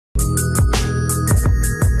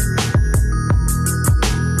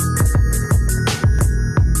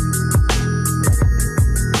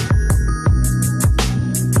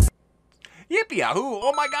Yahoo!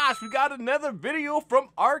 Oh my gosh, we got another video from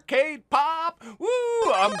Arcade Pop!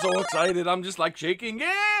 Woo! I'm so excited. I'm just like shaking.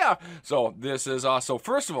 Yeah! So this is so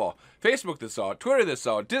first of all, Facebook this out, Twitter this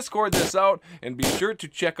out, Discord this out, and be sure to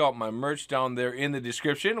check out my merch down there in the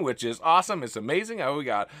description, which is awesome. It's amazing. We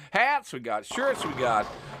got hats, we got shirts, we got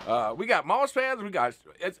mouse pads, we got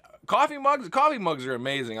coffee mugs. The coffee mugs are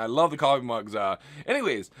amazing. I love the coffee mugs.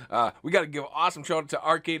 Anyways, we got to give an awesome shout out to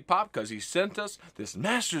Arcade Pop because he sent us this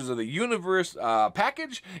Masters of the Universe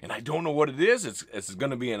package, and I don't know what it is. It's going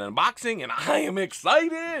to be an unboxing, and I am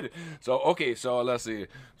excited. So okay, so let's see.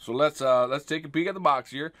 So let's take a peek at the box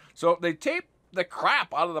here. So they taped the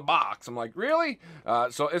crap out of the box. I'm like, really?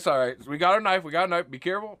 So it's all right. We got our knife. We got a knife. Be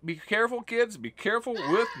careful, kids. Be careful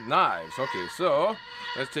with knives. Okay, so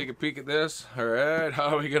let's take a peek at this. All right,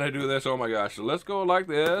 how are we gonna do this? Oh my gosh! So let's go like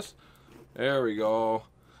this. There we go.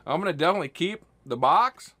 I'm gonna definitely keep the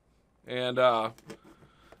box, and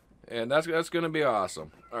that's gonna be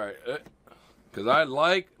awesome. All right, because I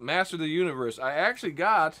like Master of the Universe. I actually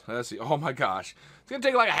got. Let's see. Oh my gosh, it's gonna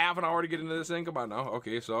take like a half an hour to get into this thing. Come on now.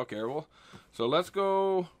 Okay, so careful. So let's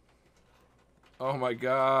go. Oh my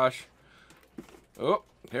gosh. Oh,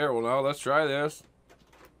 careful now. Let's try this.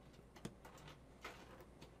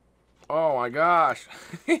 Oh my gosh.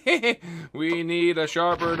 We need a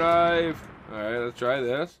sharper knife. All right, let's try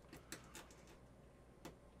this.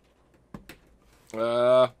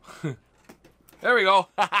 There we go.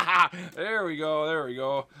 There we go. There we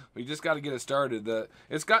go. We just got to get it started. They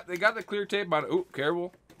got the clear tape on it. Ooh,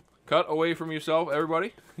 careful. Cut away from yourself,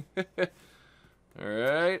 everybody. All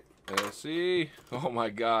right. Let's see. Oh my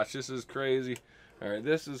gosh, this is crazy. All right,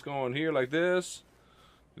 this is going here like this.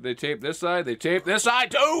 Did they tape this side? They tape this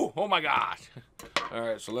side too. Oh my gosh. All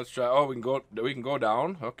right, so let's try. Oh, we can go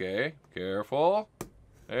down. Okay, careful.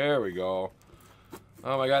 There we go.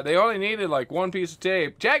 Oh my God, they only needed like one piece of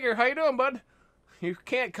tape. Jagger, how you doing, bud? You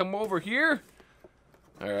can't come over here.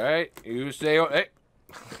 All right, you stay. Hey,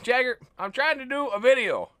 Jagger, I'm trying to do a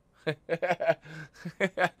video.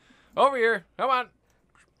 Over here, come on.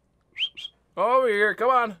 Over here, come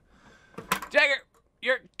on. Jagger,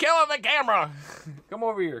 you're killing the camera. Come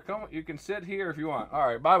over here. Come. You can sit here if you want. All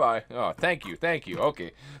right, bye-bye. Oh, thank you, thank you.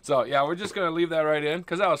 Okay, so yeah, we're just gonna leave that right in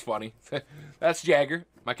because that was funny. That's Jagger,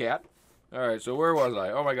 my cat. All right, so where was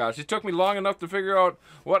I? Oh my gosh, it took me long enough to figure out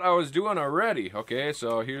what I was doing already. Okay,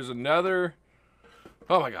 so here's another.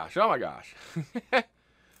 Oh my gosh, oh my gosh.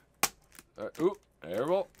 Oop,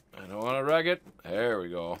 careful. I don't want to wreck it. There we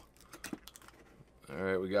go. All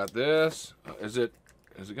right, we got this. Is it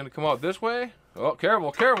gonna come out this way? Oh,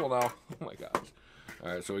 careful, careful now. Oh my gosh.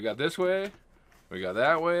 All right, so we got this way. We got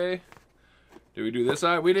that way. Did we do this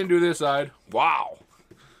side? We didn't do this side. Wow.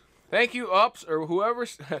 Thank you, Ups, or whoever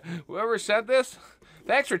sent this.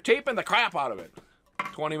 Thanks for taping the crap out of it.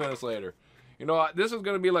 20 minutes later. You know, this is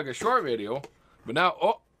gonna be like a short video, but now,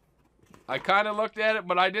 oh, I kind of looked at it,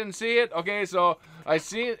 but I didn't see it. Okay, so I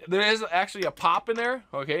see there is actually a pop in there.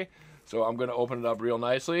 Okay, so I'm gonna open it up real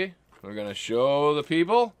nicely. We're gonna show the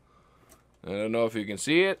people. I don't know if you can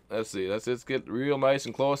see it. Let's see. Let's get real nice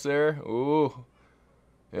and close there. Ooh,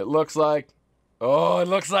 it looks like. Oh, it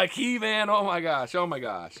looks like He-Man. Oh my gosh. Oh my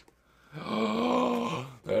gosh. Oh,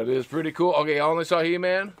 that is pretty cool. Okay, I only saw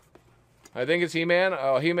He-Man. I think it's He-Man.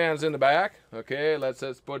 Oh, He-Man's in the back. Okay, let's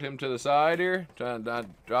put him to the side here. Try and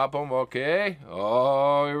not drop him. Okay.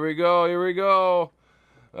 Oh, here we go. Here we go.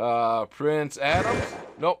 Prince Adams.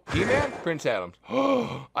 Nope, He-Man? Prince Adams.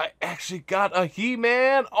 Oh, I actually got a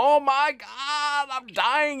He-Man. Oh my God, I'm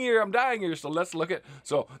dying here. I'm dying here. So let's look at.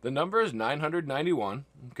 So the number is 991.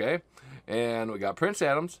 Okay, and we got Prince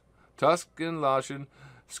Adams, Tuscan Lashin,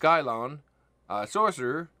 Skylon,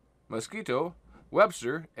 Sorcerer, Mosquito,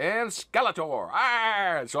 Webster, and Skeletor.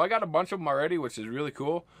 Ah, so I got a bunch of them already, which is really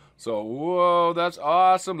cool. So, whoa, that's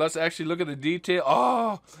awesome. Let's actually look at the detail.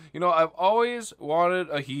 Oh, you know, I've always wanted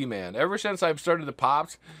a He-Man. Ever since I've started the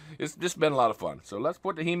Pops, it's just been a lot of fun. So let's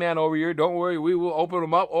put the He-Man over here. Don't worry, we will open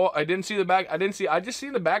them up. Oh, I didn't see the back. I just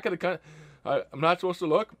seen the back of the I'm not supposed to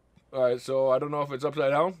look. All right, so I don't know if it's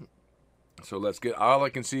upside down. So let's get, all I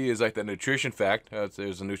can see is like the nutrition fact.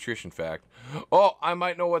 There's a nutrition fact. Oh, I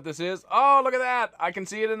might know what this is. Oh, look at that. I can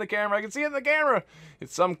see it in the camera. I can see it in the camera.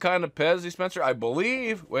 It's some kind of Pez dispenser, I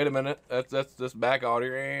believe. Wait a minute. Let's back out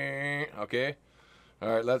here. Okay.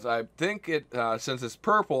 All right, I think it, since it's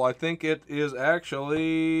purple, I think it is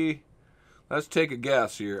actually, let's take a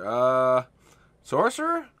guess here.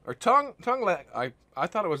 Sorcerer? Or tongue, I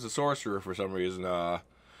thought it was a sorcerer for some reason. What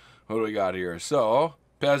do we got here? So,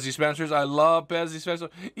 Pez dispensers. I love Pez dispensers.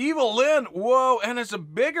 Evil Lynn. Whoa, and it's a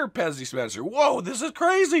bigger Pez dispenser. Whoa, this is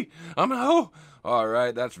crazy. Oh, all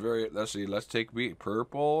right, that's very, let's see. Let's take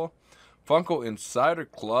purple. Funko Insider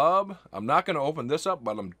Club. I'm not going to open this up,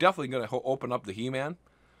 but I'm definitely going to open up the He-Man.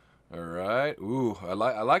 All right. Ooh, I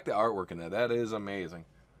like the artwork in that. That is amazing.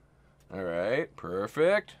 All right,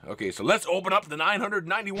 perfect. Okay, so let's open up the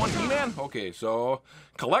 991 He-Man. Okay, so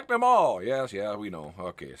collect them all. Yes, yeah, we know.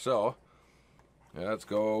 Okay, so let's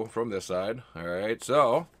go from this side. All right,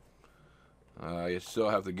 so you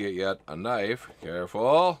still have to get yet a knife.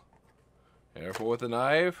 Careful. Careful with the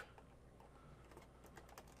knife.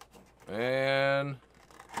 And,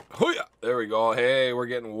 hoo-ya! There we go. Hey, we're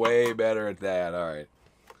getting way better at that. All right.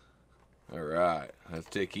 All right, let's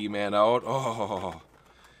take He-Man out. Oh,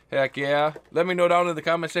 heck yeah. Let me know down in the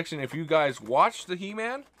comment section if you guys watched the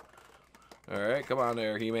He-Man. All right, come on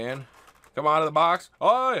there, He-Man. Come out of the box.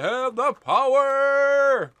 I have the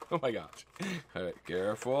power. Oh, my gosh. All right,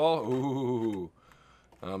 careful. Ooh,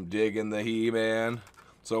 I'm digging the He-Man.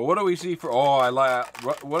 So what do we see for... Oh,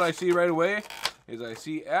 what I see right away is I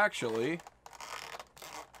see actually...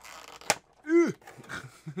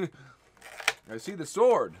 I see the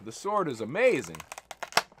sword. The sword is amazing.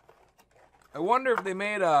 I wonder if they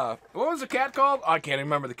made a... What was the cat called? I can't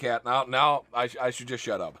remember the cat. Now I should just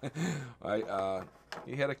shut up.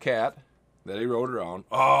 He had a cat that he rode around.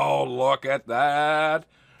 Oh, look at that.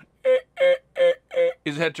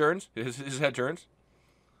 His head turns. His head turns.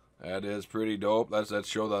 That is pretty dope. Let's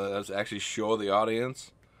actually show the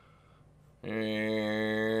audience.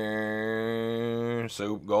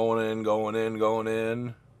 Soup going in, going in, going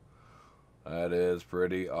in. That is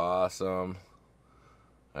pretty awesome.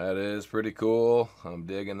 That is pretty cool. I'm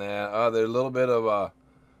digging that. Oh, there's a little bit of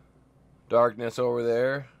darkness over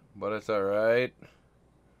there, but it's all right.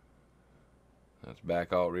 Let's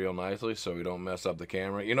back out real nicely so we don't mess up the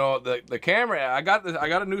camera. You know, the camera. I got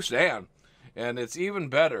a new stand, and it's even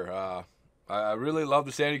better. I really love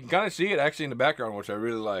the stand. You can kind of see it actually in the background, which I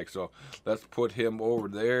really like. So let's put him over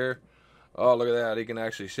there. Oh, look at that. He can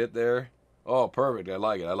actually sit there. Oh, perfect. I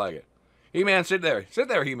like it. I like it. He-Man, sit there. Sit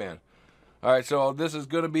there, He-Man. All right, so this is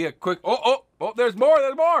going to be a quick... Oh, there's more.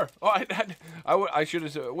 There's more. Oh, I should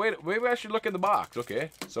have said... Wait, maybe I should look in the box. Okay.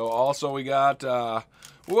 So also we got...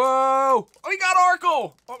 Whoa! We got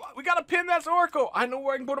Oracle! Oh, we got a pin that's Oracle. I know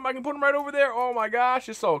where I can put him. I can put him right over there. Oh, my gosh.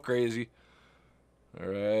 It's so crazy. All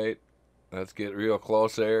right. Let's get real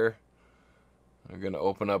close there. We're going to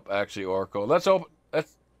open up actually Oracle. Let's open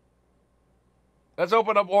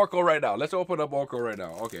up Oracle right now. Let's open up Oracle right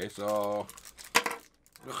now. Okay, so...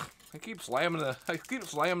 Ugh, I keep slamming the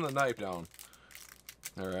knife down.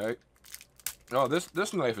 All right. Oh,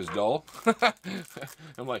 this knife is dull.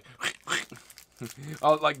 I'm like...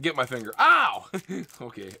 I'll like get my finger. Ow!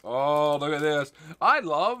 Okay. Oh, look at this.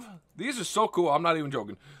 These are so cool. I'm not even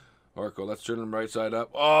joking. Oracle, let's turn them right side up.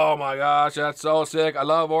 Oh my gosh, that's so sick. I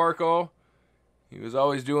love Oracle. He was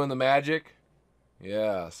always doing the magic.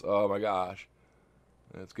 Yes. Oh my gosh.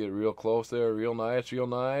 Let's get real close there. Real nice, real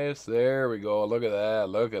nice. There we go. Look at that.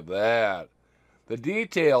 Look at that. The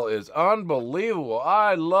detail is unbelievable.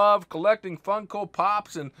 I love collecting Funko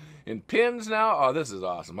Pops and pins now. Oh, this is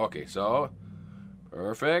awesome. Okay, so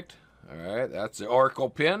perfect. All right, that's the Oracle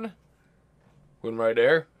pin. Put him right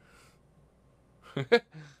there.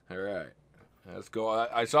 All right, let's go.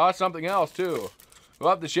 I saw something else too. We'll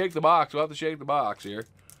have to shake the box. We'll have to shake the box here.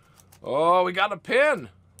 Oh, we got a pin.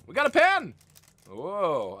 We got a pin.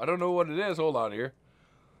 Whoa, I don't know what it is. Hold on here.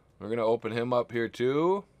 We're gonna open him up here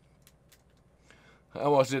too. I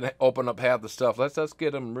almost didn't open up half the stuff. Let's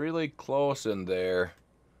get him really close in there.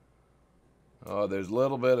 Oh, there's a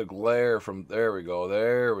little bit of glare from... There we go.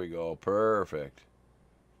 There we go. Perfect.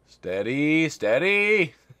 Steady.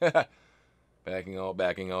 Steady. Backing out,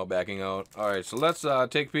 backing out, backing out. All right, so let's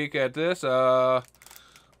take a peek at this.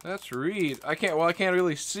 Let's read. I can't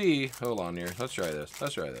really see. Hold on here. Let's try this.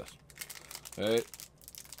 Let's try this. All right.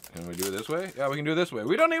 Can we do it this way? Yeah, we can do it this way.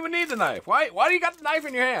 We don't even need the knife. Why do you got the knife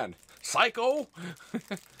in your hand? Psycho.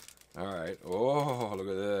 All right. Oh, look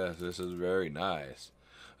at this. This is very nice.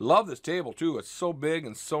 Love this table too. It's so big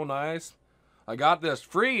and so nice. I got this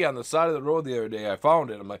free on the side of the road the other day. I found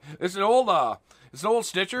it. I'm like, it's an old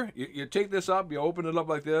stitcher. You take this up, you open it up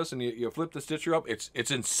like this, and you flip the stitcher up.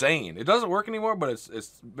 It's insane. It doesn't work anymore, but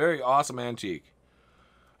it's very awesome antique.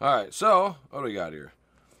 All right, so what do we got here?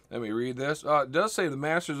 Let me read this. It does say the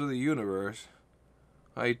Masters of the Universe.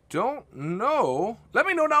 I don't know. Let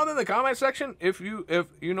me know down in the comment section if you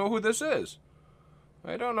know who this is.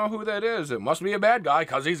 I don't know who that is. It must be a bad guy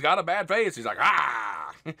because he's got a bad face. He's like,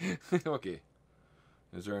 ah! Okay.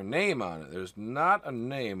 Is there a name on it? There's not a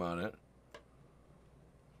name on it.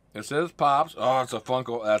 It says Pops. Oh, it's a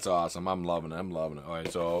Funko. That's awesome. I'm loving it. I'm loving it. All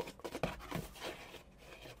right, so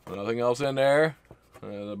nothing else in there.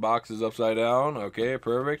 The box is upside down. Okay,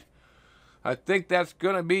 perfect. I think that's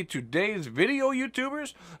going to be today's video,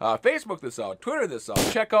 YouTubers. Facebook this out, Twitter this out.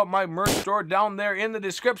 Check out my merch store down there in the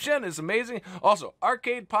description. It's amazing. Also,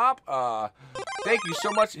 Arcade Pop, thank you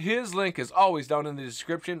so much. His link is always down in the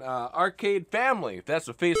description. Arcade Family, that's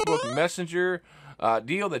a Facebook Messenger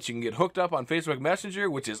deal that you can get hooked up on Facebook Messenger,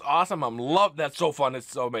 which is awesome. That's so fun.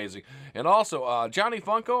 It's so amazing. And also, Johnny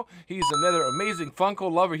Funko, he's another amazing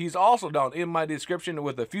Funko lover. He's also down in my description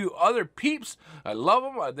with a few other peeps. I love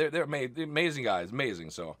them. They're amazing guys.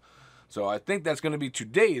 Amazing. So I think that's going to be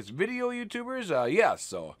today's video, YouTubers. Yes.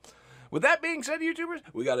 So with that being said, YouTubers,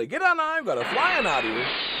 we got to get on out. Got to fly on out of here.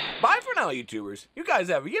 Bye for now, YouTubers. You guys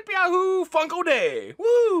have a Yip Yahoo Funko Day.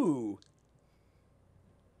 Woo!